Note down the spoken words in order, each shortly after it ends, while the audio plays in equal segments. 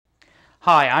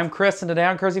Hi, I'm Chris, and today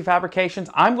on Cozy Fabrications,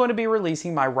 I'm going to be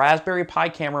releasing my Raspberry Pi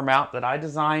camera mount that I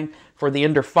designed for the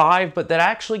Ender 5, but that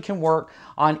actually can work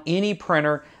on any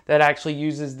printer that actually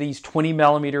uses these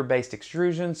 20mm based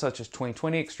extrusions, such as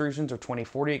 2020 extrusions or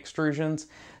 2040 extrusions.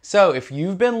 So if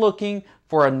you've been looking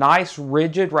for a nice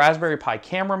rigid Raspberry Pi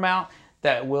camera mount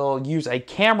that will use a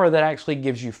camera that actually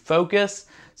gives you focus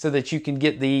so that you can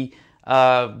get the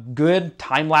good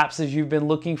time lapses you've been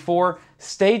looking for,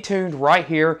 stay tuned right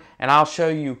here and I'll show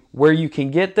you where you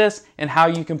can get this and how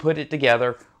you can put it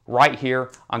together right here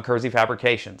on Cozy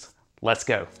Fabrications. Let's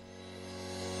go.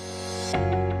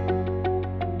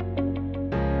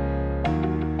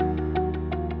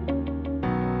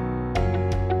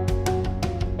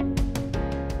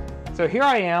 So here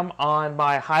I am on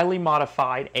my highly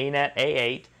modified ANET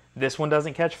A8. This one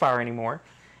doesn't catch fire anymore.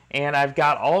 And I've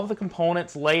got all of the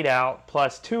components laid out,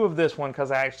 plus two of this one,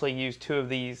 because I actually used two of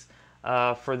these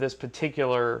for this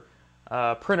particular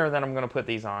printer that I'm going to put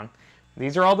these on.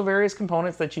 These are all the various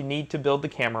components that you need to build the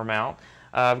camera mount.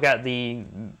 I've got the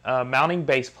mounting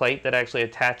base plate that actually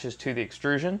attaches to the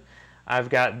extrusion. I've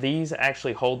got these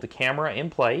actually hold the camera in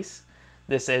place.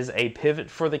 This is a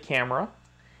pivot for the camera.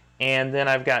 And then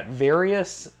I've got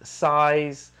various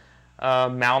size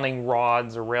mounting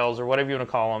rods or rails or whatever you want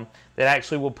to call them that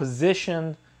actually will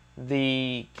position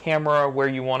the camera where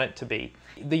you want it to be.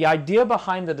 The idea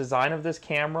behind the design of this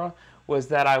camera was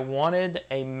that I wanted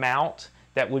a mount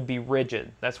that would be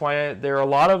rigid. That's why there are a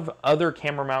lot of other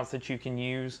camera mounts that you can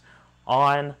use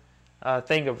on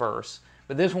Thingiverse.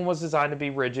 But this one was designed to be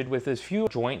rigid with as few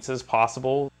joints as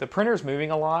possible. The printer's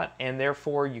moving a lot, and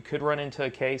therefore you could run into a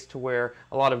case to where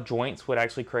a lot of joints would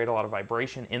actually create a lot of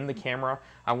vibration in the camera.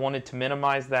 I wanted to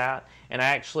minimize that, and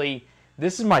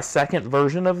this is my second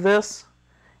version of this,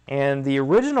 and the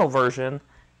original version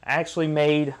actually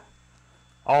made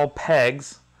all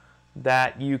pegs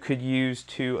that you could use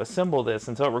to assemble this,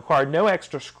 and so it required no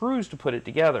extra screws to put it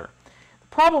together. The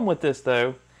problem with this,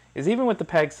 though, is even with the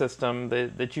peg system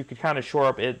that you could kind of shore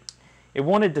up, it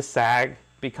wanted to sag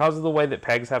because of the way that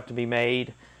pegs have to be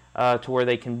made to where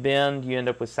they can bend. You end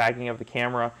up with sagging of the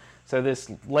camera. So this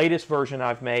latest version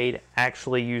I've made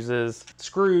actually uses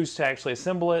screws to actually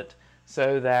assemble it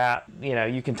so that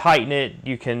you can tighten it,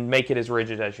 you can make it as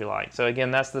rigid as you like. So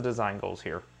again, that's the design goals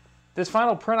here. This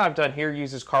final print I've done here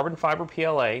uses carbon fiber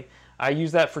PLA. I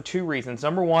use that for two reasons.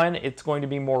 Number one, it's going to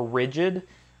be more rigid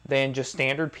than just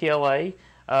standard PLA.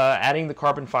 Adding the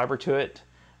carbon fiber to it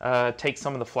takes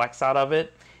some of the flex out of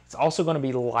it. It's also going to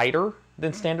be lighter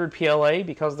than standard PLA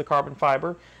because of the carbon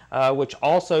fiber, which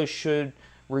also should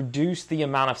reduce the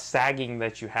amount of sagging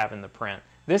that you have in the print.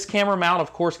 This camera mount,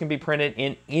 of course, can be printed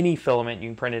in any filament. You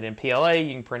can print it in PLA,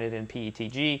 you can print it in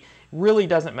PETG. It really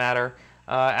doesn't matter.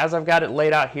 As I've got it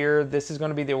laid out here, this is going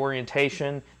to be the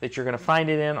orientation that you're going to find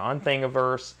it in on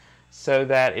Thingiverse so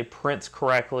that it prints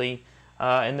correctly.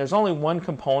 And there's only one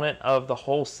component of the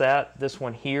whole set, this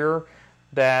one here,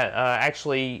 that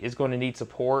actually is going to need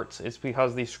supports. It's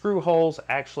because these screw holes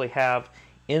actually have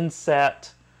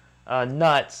inset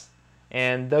nuts,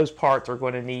 and those parts are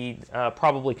going to need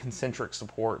probably concentric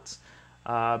supports.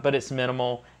 But it's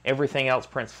minimal. Everything else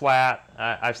prints flat.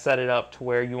 I've set it up to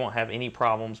where you won't have any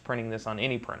problems printing this on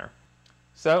any printer.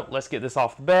 So let's get this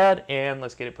off the bed and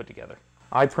let's get it put together.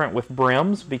 I print with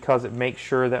brims because it makes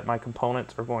sure that my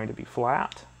components are going to be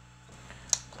flat.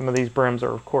 Some of these brims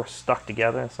are of course stuck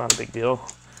together. It's not a big deal.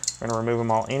 We're going to remove them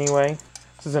all anyway.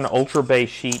 This is an ultra base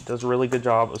sheet. Does a really good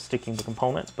job of sticking the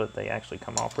components, but they actually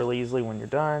come off really easily when you're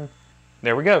done.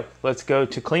 There we go. Let's go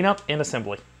to cleanup and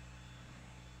assembly.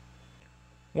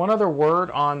 One other word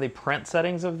on the print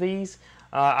settings of these.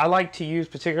 I like to use,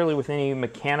 particularly with any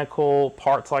mechanical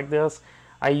parts like this,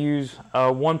 I use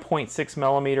a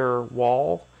 1.6mm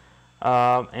wall,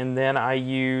 and then I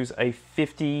use a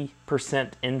 50%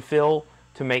 infill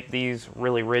to make these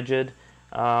really rigid.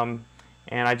 And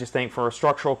I just think for a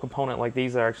structural component like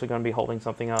these that are actually going to be holding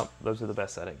something up, those are the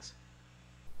best settings.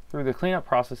 Through the cleanup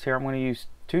process here, I'm going to use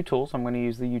two tools. I'm going to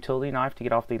use the utility knife to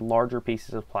get off the larger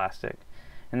pieces of plastic.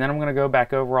 And then I'm going to go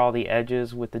back over all the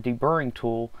edges with the deburring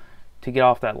tool to get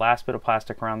off that last bit of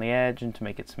plastic around the edge and to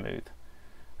make it smooth.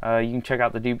 You can check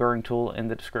out the deburring tool in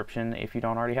the description if you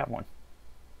don't already have one.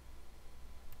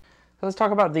 So let's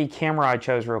talk about the camera I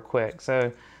chose real quick.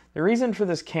 So the reason for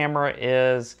this camera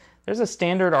is there's a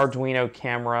standard Arduino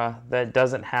camera that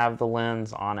doesn't have the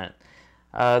lens on it.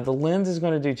 The lens is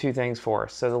going to do two things for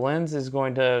us. So the lens is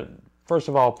going to, first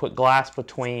of all, put glass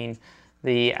between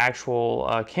the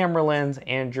actual camera lens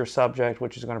and your subject,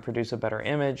 which is going to produce a better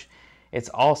image. It's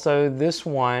also this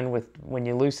one, when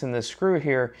you loosen the screw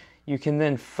here, you can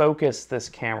then focus this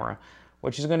camera.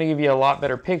 which is going to give you a lot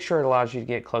better picture. It allows you to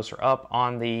get closer up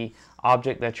on the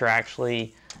object that you're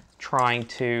actually trying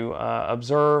to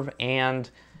observe and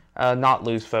not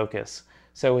lose focus.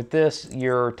 So with this,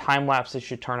 your time lapses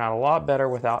should turn out a lot better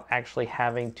without actually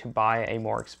having to buy a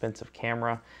more expensive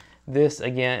camera. This,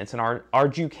 again, it's an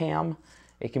ArduCam.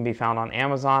 It can be found on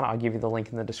Amazon. I'll give you the link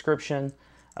in the description.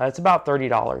 It's about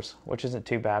 $30, which isn't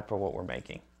too bad for what we're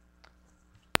making.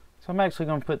 So I'm actually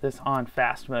going to put this on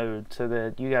fast mode so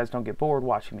that you guys don't get bored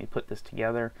watching me put this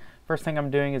together. First thing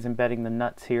I'm doing is embedding the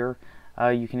nuts here.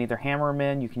 You can either hammer them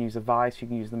in, you can use a vise, you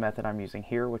can use the method I'm using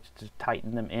here, which is to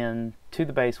tighten them in to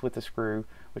the base with the screw,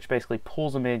 which basically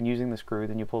pulls them in using the screw,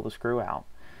 then you pull the screw out.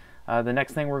 The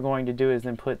next thing we're going to do is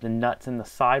then put the nuts in the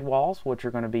sidewalls, which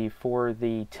are going to be for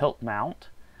the tilt mount.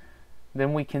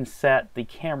 Then we can set the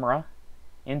camera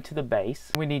into the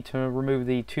base. We need to remove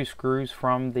the 2 screws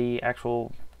from the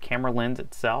actual camera lens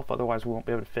itself, otherwise we won't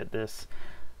be able to fit this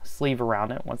sleeve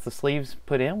around it. Once the sleeve's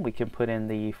put in, we can put in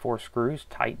the 4 screws,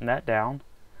 tighten that down.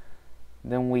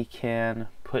 Then we can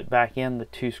put back in the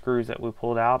 2 screws that we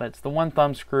pulled out. It's the 1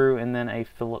 thumb screw and then a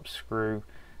Phillips screw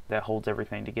that holds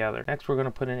everything together. Next, we're going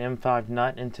to put an M5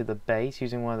 nut into the base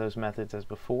using one of those methods as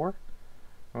before.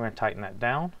 We're going to tighten that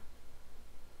down.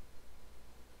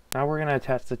 Now we're going to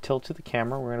attach the tilt to the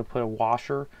camera. We're going to put a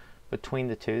washer between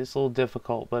the 2. It's a little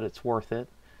difficult, but it's worth it.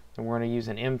 And we're going to use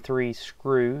an M3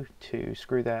 screw to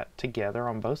screw that together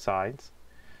on both sides.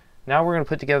 Now we're going to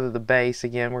put together the base.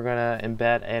 Again, we're going to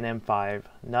embed an M5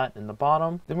 nut in the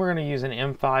bottom. Then we're going to use an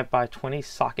M5x20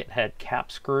 socket head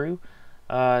cap screw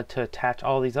to attach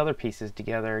all these other pieces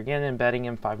together. Again, embedding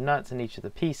M5 nuts in each of the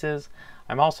pieces.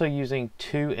 I'm also using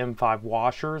 2 M5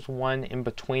 washers, one in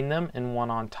between them and one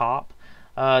on top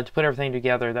to put everything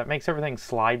together. That makes everything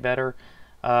slide better.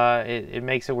 It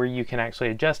makes it where you can actually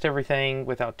adjust everything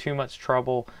without too much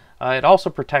trouble. It also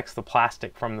protects the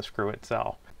plastic from the screw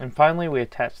itself. And finally, we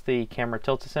attach the camera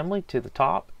tilt assembly to the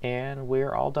top and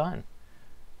we're all done.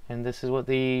 And this is what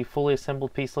the fully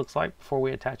assembled piece looks like before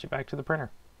we attach it back to the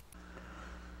printer.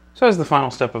 So as the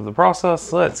final step of the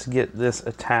process, let's get this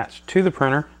attached to the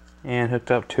printer and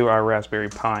hooked up to our Raspberry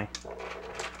Pi.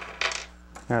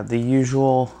 Got the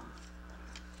usual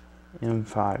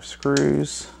M5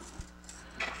 screws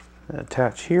that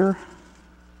attach here.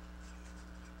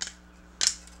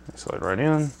 They slide right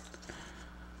in.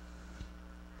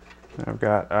 And I've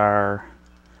got our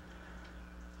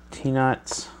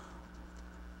T-nuts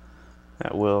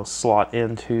that will slot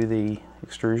into the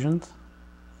extrusions.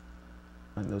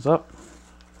 Line those up.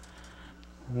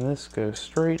 And this goes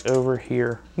straight over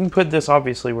here. You can put this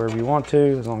obviously wherever you want to,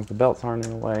 as long as the belts aren't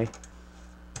in the way.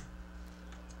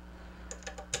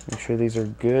 Make sure these are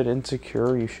good and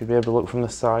secure. You should be able to look from the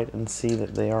side and see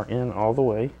that they are in all the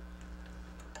way.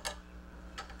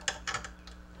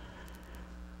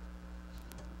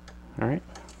 Alright.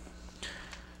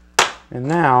 And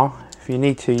now, if you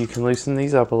need to, you can loosen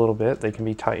these up a little bit. They can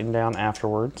be tightened down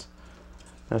afterwards.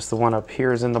 Notice the one up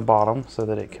here is in the bottom so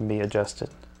that it can be adjusted.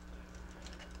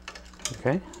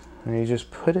 Okay, and you just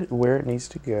put it where it needs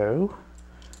to go,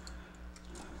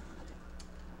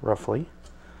 roughly.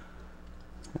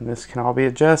 And this can all be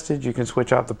adjusted. You can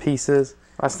switch out the pieces.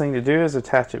 Last thing to do is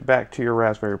attach it back to your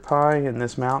Raspberry Pi. In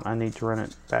this mount, I need to run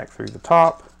it back through the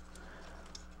top.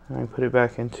 And I put it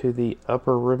back into the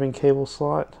upper ribbon cable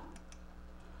slot.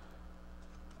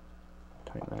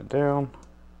 Tighten that down.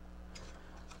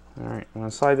 Alright, I'm going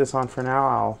to slide this on for now.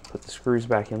 I'll put the screws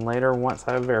back in later once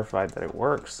I've verified that it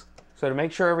works. So to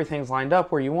make sure everything's lined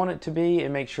up where you want it to be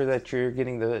and make sure that you're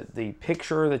getting the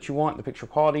picture that you want, the picture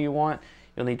quality you want,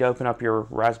 you'll need to open up your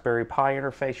Raspberry Pi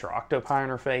interface, your OctoPi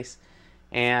interface,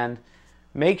 and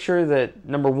make sure that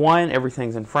number 1,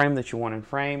 everything's in frame that you want in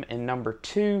frame, and number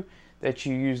 2, that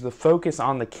you use the focus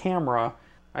on the camera.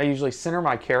 I usually center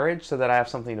my carriage so that I have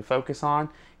something to focus on,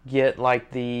 get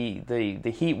like the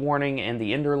heat warning and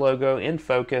the Ender logo in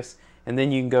focus, and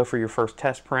then you can go for your first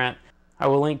test print. I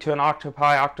will link to an OctoPi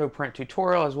OctoPrint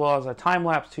tutorial as well as a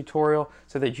time-lapse tutorial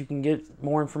so that you can get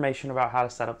more information about how to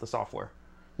set up the software.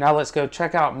 Now let's go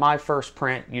check out my first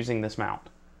print using this mount.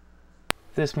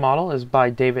 This model is by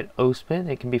David Östman.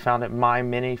 It can be found at My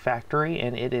Mini Factory,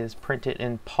 and it is printed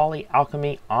in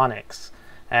polyalchemy onyx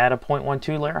at a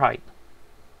 0.12 layer height.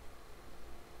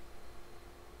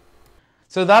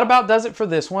 So that about does it for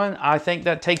this one. I think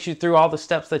that takes you through all the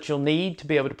steps that you'll need to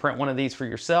be able to print one of these for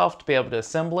yourself, to be able to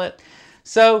assemble it.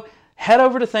 So head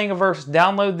over to Thingiverse,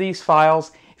 download these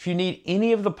files. If you need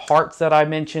any of the parts that I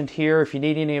mentioned here, if you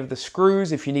need any of the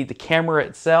screws, if you need the camera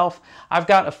itself, I've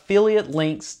got affiliate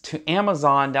links to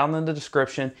Amazon down in the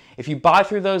description. If you buy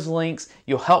through those links,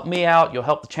 you'll help me out, you'll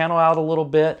help the channel out a little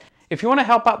bit. If you want to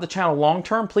help out the channel long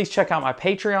term, please check out my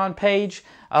Patreon page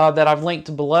that I've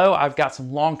linked below. I've got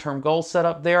some long-term goals set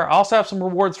up there. I also have some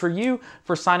rewards for you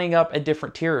for signing up at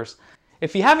different tiers.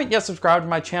 If you haven't yet subscribed to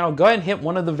my channel, go ahead and hit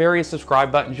one of the various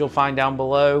subscribe buttons you'll find down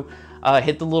below.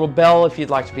 Hit the little bell if you'd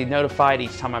like to be notified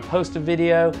each time I post a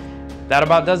video. That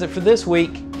about does it for this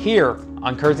week here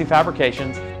on Kersey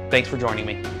Fabrications. Thanks for joining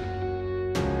me.